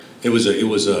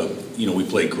We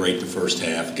played great the first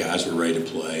half. Guys were ready to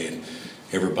play, and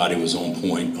everybody was on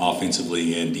point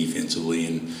offensively and defensively,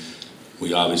 and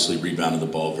we obviously rebounded the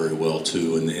ball very well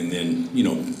too. And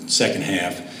then, second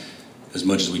half, as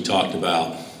much as we talked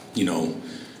about,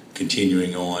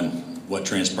 continuing on what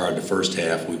transpired the first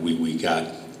half, we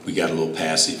got a little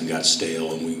passive and got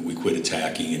stale, and we quit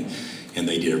attacking, and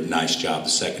they did a nice job the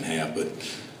second half. But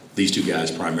these two guys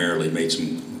primarily made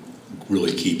some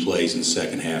really key plays in the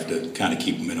second half to kind of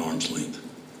keep them in arm's length.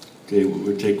 Okay,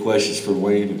 we'll take questions for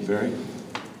Wayne and Perry.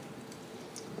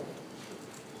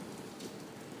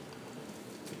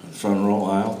 Front row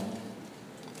aisle.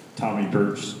 Tommy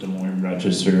Birch, Des Moines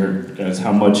Register. Guys,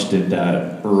 how much did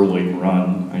that early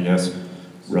run,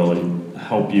 really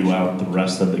help you out the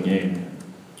rest of the game?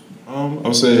 I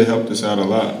would say it helped us out a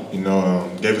lot.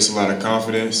 Gave us a lot of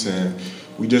confidence, and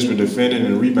we just were defending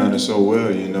and rebounding so well.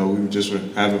 We just were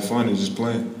having fun and just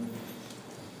playing.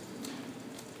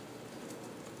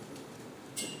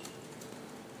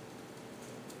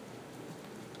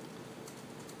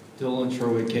 Dylan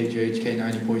Sherwood, KJHK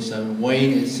 90.7.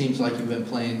 Wayne, it seems like you've been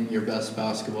playing your best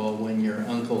basketball when your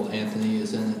uncle Anthony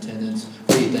is in attendance.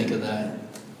 What do you think of that?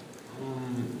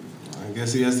 I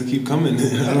guess he has to keep coming.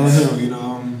 I don't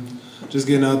know. Just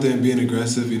getting out there and being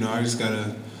aggressive. I just got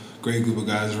a great group of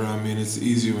guys around me, and it's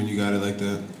easier when you got it like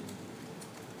that.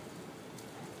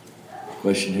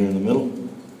 Question here in the middle.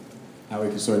 Howie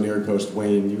Casoy, New York Post.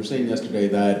 Wayne, you were saying yesterday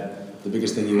that the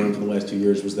biggest thing you learned for the last 2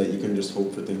 years was that you couldn't just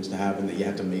hope for things to happen, that you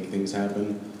had to make things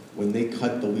happen. When they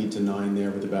cut the lead to 9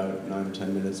 there with about 9 or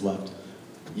 10 minutes left,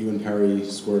 you and Perry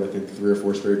scored, I think, 3 or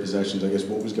 4 straight possessions. I guess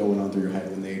what was going on through your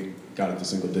head when they got into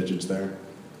single digits there?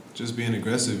 Just being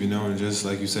aggressive, and just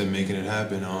like you said, making it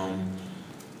happen.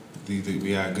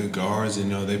 We had good guards,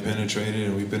 and they penetrated,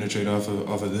 and we penetrated off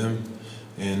of them,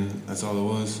 and that's all it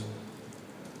was.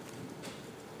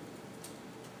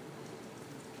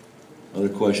 Other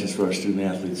questions for our student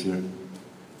athletes here?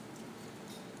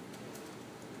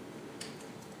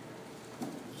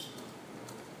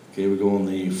 Okay, we go in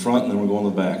the front, and then we'll go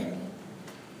in the back.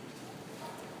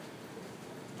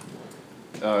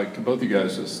 Could both of you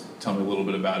guys just tell me a little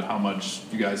bit about how much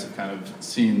you guys have kind of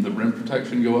seen the rim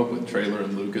protection go up with Traylor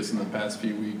and Lucas in the past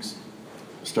few weeks?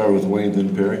 Start with Wayne,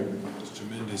 then Perry. It's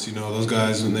tremendous. Those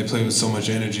guys, when they play with so much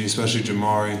energy, especially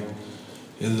Jamari,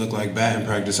 it looked like batting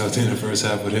practice out there in the first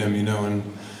half with him, and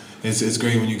it's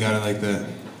great when you got it like that.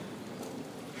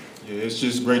 Yeah, it's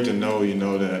just great to know,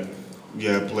 that we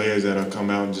have players that have come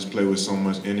out and just play with so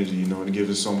much energy, and it gives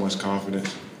us so much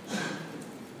confidence.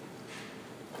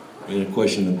 We had a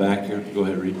question in the back here. Go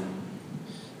ahead, Reed.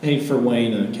 Hey, for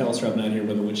Wayne, Kellis Robnett here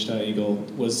with the Wichita Eagle.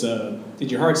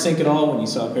 Did your heart sink at all when you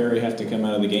saw Perry have to come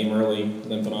out of the game early,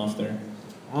 limping off there?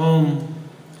 Well,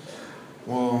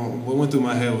 what went through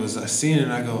my head was I seen it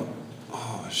and I go,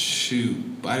 oh,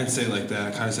 shoot. But I didn't say it like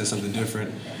that. I kind of said something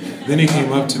different. Then he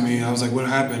came up to me. I was like, what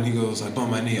happened? He goes, I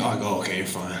bumped my knee. Oh, I go, okay, you're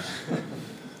fine.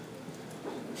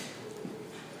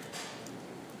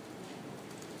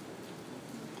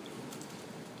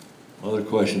 Other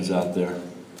questions out there?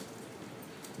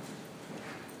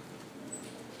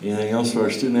 Anything else for our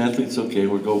student athletes? Okay,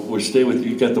 we'll stay with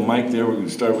you. You got the mic there. We're going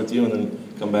to start with you and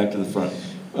then come back to the front.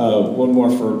 One more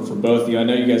for both of you. I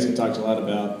know you guys have talked a lot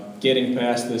about getting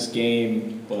past this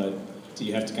game, but do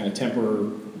you have to kind of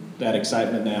temper that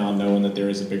excitement now, knowing that there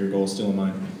is a bigger goal still in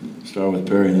mind? Start with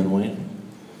Perry and then Wayne.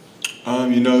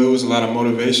 It was a lot of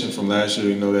motivation from last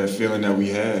year, that feeling that we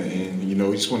had. And,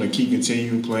 we just want to keep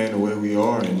continuing playing the way we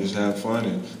are and just have fun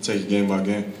and take it game by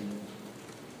game.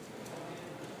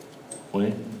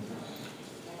 Wayne?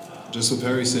 Just what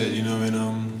Perry said,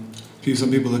 and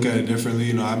some people look at it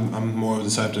differently. I'm more of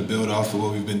the type to build off of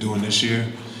what we've been doing this year,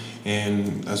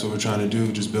 and that's what we're trying to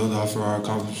do, just build off of our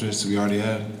accomplishments we already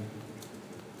had.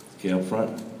 Okay, up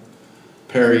front.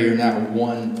 Perry, you're now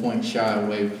 1 point shy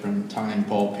away from tying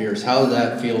Paul Pierce. How did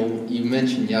that feel? You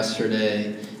mentioned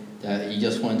yesterday that you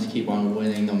just wanted to keep on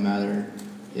winning no matter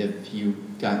if you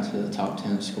got into the top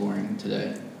 10 scoring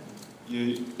today.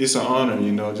 Yeah, it's an honor,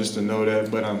 just to know that,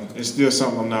 but it's still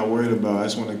something I'm not worried about. I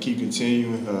just want to keep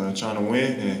continuing trying to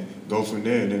win and go from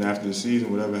there. And then after the season,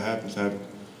 whatever happens, happens.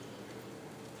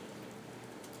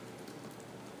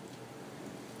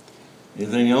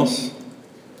 Anything else?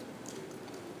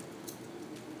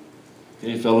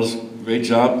 Okay, fellas, great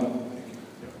job.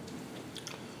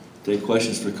 Take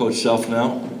questions for Coach Self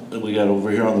now. That we got over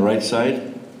here on the right side.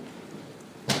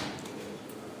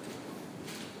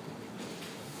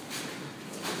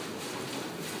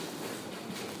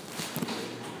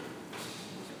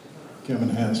 Kevin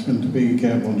Haskman, Topeka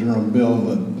Capital Journal. Bill,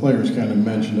 the players kind of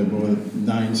mentioned it, but with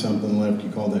 9-something left, you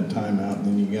called that timeout, and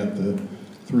then you got the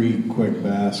 3 quick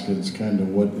baskets. Kind of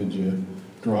what did you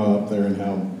draw up there, and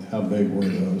how big were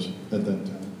those at that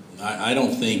time? I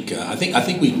don't think, I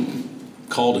think we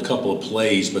called a couple of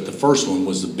plays, but the first one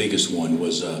was the biggest one.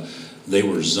 Was they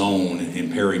were zone,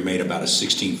 and Perry made about a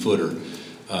 16-footer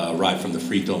right from the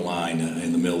free throw line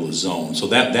in the middle of the zone. So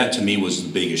that to me was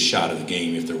the biggest shot of the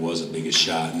game, if there was a biggest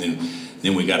shot. And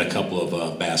then we got a couple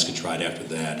of baskets right after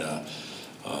that.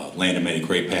 Landon made a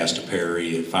great pass to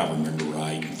Perry, if I remember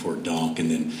right, for a dunk,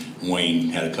 and then Wayne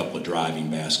had a couple of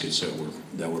driving baskets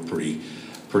that were pretty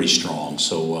strong.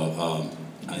 So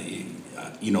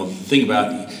the thing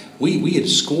about we had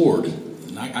scored,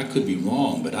 and I could be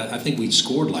wrong, but I think we'd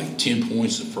scored like 10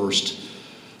 points the first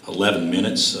 11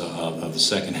 minutes of the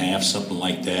second half, something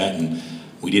like that, and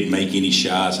we didn't make any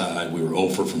shots. We were 0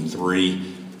 from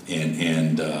 3.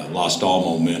 And lost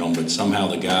all momentum, but somehow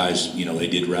the guys, they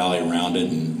did rally around it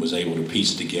and was able to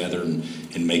piece it together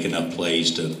and make enough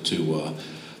plays to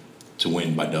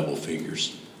win by double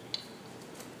figures.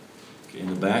 Okay, in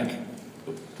the back,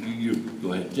 you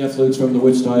go ahead. Jeff Lutz from the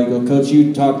Wichita Eagle. Coach,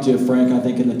 you talked to Frank, I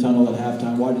think, in the tunnel at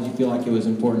halftime. Why did you feel like it was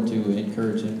important to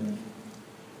encourage him?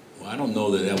 Well, I don't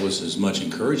know that was as much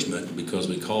encouragement, because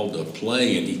we called a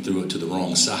play and he threw it to the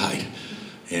wrong side,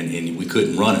 and we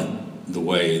couldn't run it the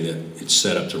way that it's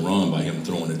set up to run by him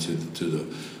throwing it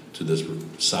to this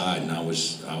side. And I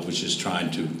was just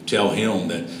trying to tell him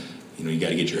that you got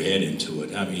to get your head into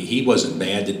it. I mean, he wasn't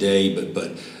bad today, but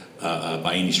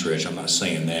by any stretch, I'm not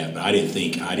saying that. But I didn't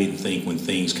think when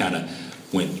things kind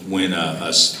of went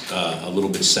a little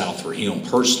bit south for him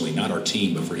personally, not our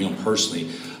team, but for him personally,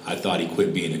 I thought he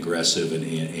quit being aggressive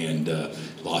and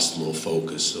lost a little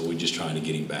focus. So we're just trying to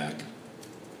get him back.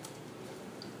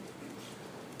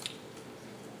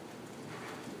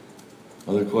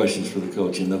 Other questions for the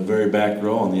coach in the very back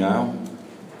row on the aisle?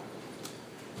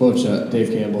 Coach,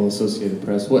 Dave Campbell, Associated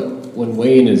Press. When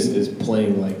Wayne is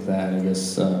playing like that, I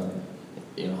guess,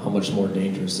 how much more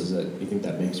dangerous is it? Do you think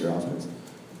that makes your offense?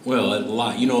 Well, a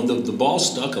lot. The ball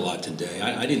stuck a lot today.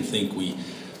 I didn't think we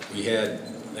had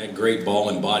that great ball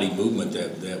and body movement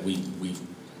that we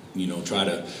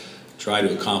try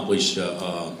to accomplish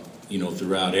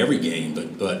throughout every game.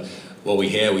 But what we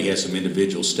had some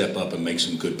individuals step up and make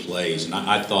some good plays. And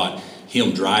I thought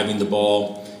him driving the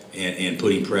ball and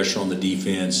putting pressure on the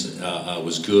defense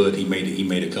was good. He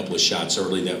made a couple of shots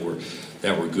early that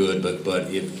were good.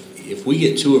 But if we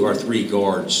get 2 of our 3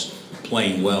 guards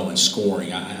playing well and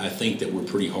scoring, I think that we're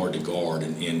pretty hard to guard.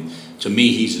 And to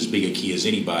me, he's as big a key as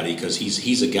anybody, because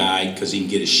he's a guy, because he can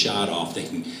get his shot off.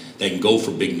 They can go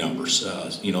for big numbers.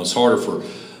 It's harder for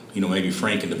maybe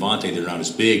Frank and Devontae, they're not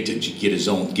as big to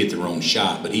get their own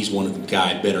shot, but he's one of the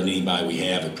guys better than anybody we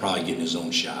have at probably getting his own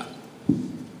shot.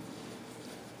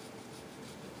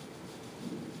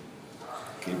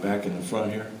 Okay, back in the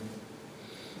front here.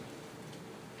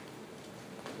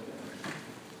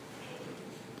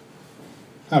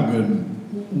 How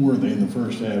good were they in the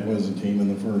first half? Was the team in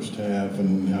the first half,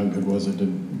 and how good was it to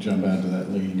jump out to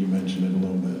that lead? You mentioned it a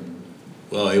little bit.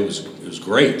 Well, it was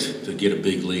great to get a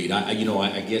big lead.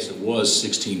 I guess it was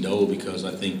 16-0, because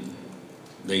I think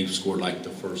they scored like the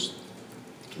first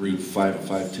 3,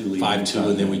 5-2 lead. 5-2,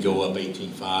 and then we go up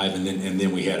 18-5, and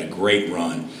then we had a great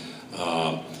run.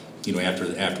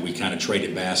 After we kind of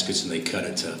traded baskets and they cut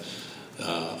it to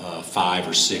 5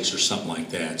 or 6 or something like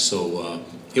that. So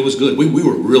it was good. We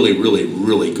were really, really,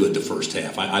 really good the first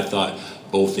half. I thought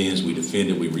both ends. We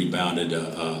defended, we rebounded.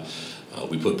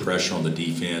 We put pressure on the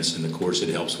defense, and of course it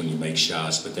helps when you make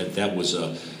shots. But that was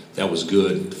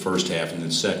good the first half, and then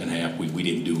the second half we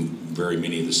didn't do very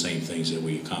many of the same things that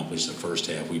we accomplished the first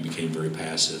half. We became very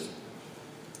passive.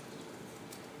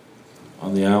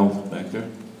 On the aisle back there.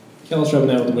 Kellis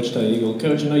rubbing out with the Wichita Eagle.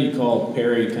 Coach, I know you call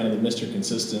Perry kind of the Mr.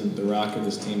 Consistent, the rock of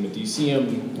this team, but do you see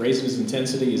him raising his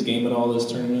intensity, his game at all this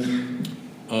tournament?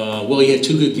 Well, he had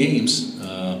 2 good games.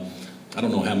 I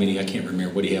don't know how many. I can't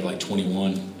remember. What he had, like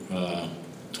 21.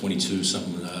 22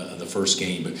 something the first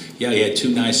game, but yeah, he had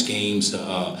 2 nice games.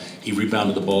 He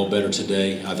rebounded the ball better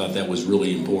today. I thought that was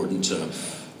really important.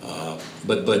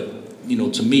 But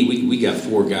to me, we got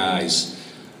 4 guys,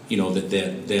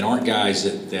 that aren't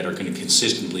guys that are going to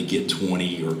consistently get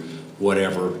 20 or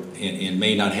whatever, and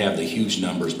may not have the huge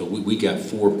numbers, but we got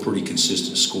 4 pretty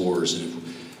consistent scorers, and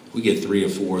if we get 3 or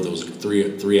 4 of those,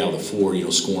 3 out of the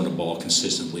 4, scoring the ball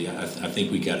consistently, I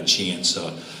think we got a chance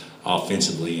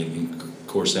offensively, and of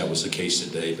course that was the case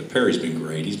today. But Perry's been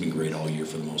great. He's been great all year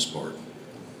for the most part.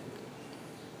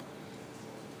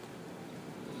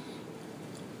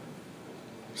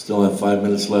 Still have 5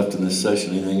 minutes left in this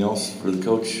session. Anything else for the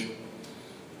coach?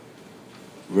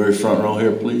 Very front row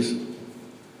here, please.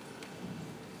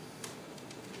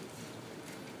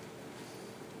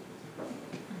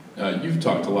 You've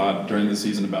talked a lot during the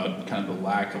season about kind of the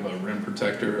lack of a rim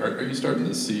protector. Are you starting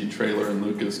to see Traylor and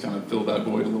Lucas kind of fill that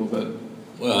void a little bit?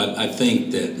 Well, I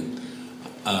think that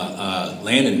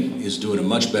Landon is doing a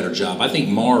much better job. I think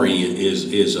Maury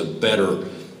is a better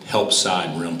help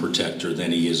side rim protector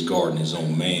than he is guarding his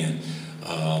own man.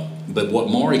 But what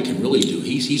Maury can really do,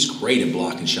 he's great at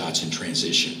blocking shots in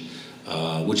transition,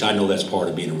 which I know that's part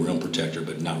of being a rim protector,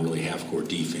 but not really half-court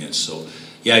defense. So,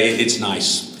 yeah, it's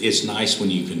nice. It's nice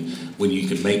when you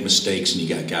can make mistakes and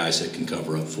you got guys that can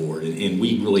cover up for it. And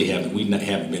we really haven't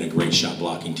been a great shot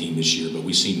blocking team this year, but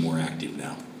we seem more active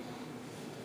now.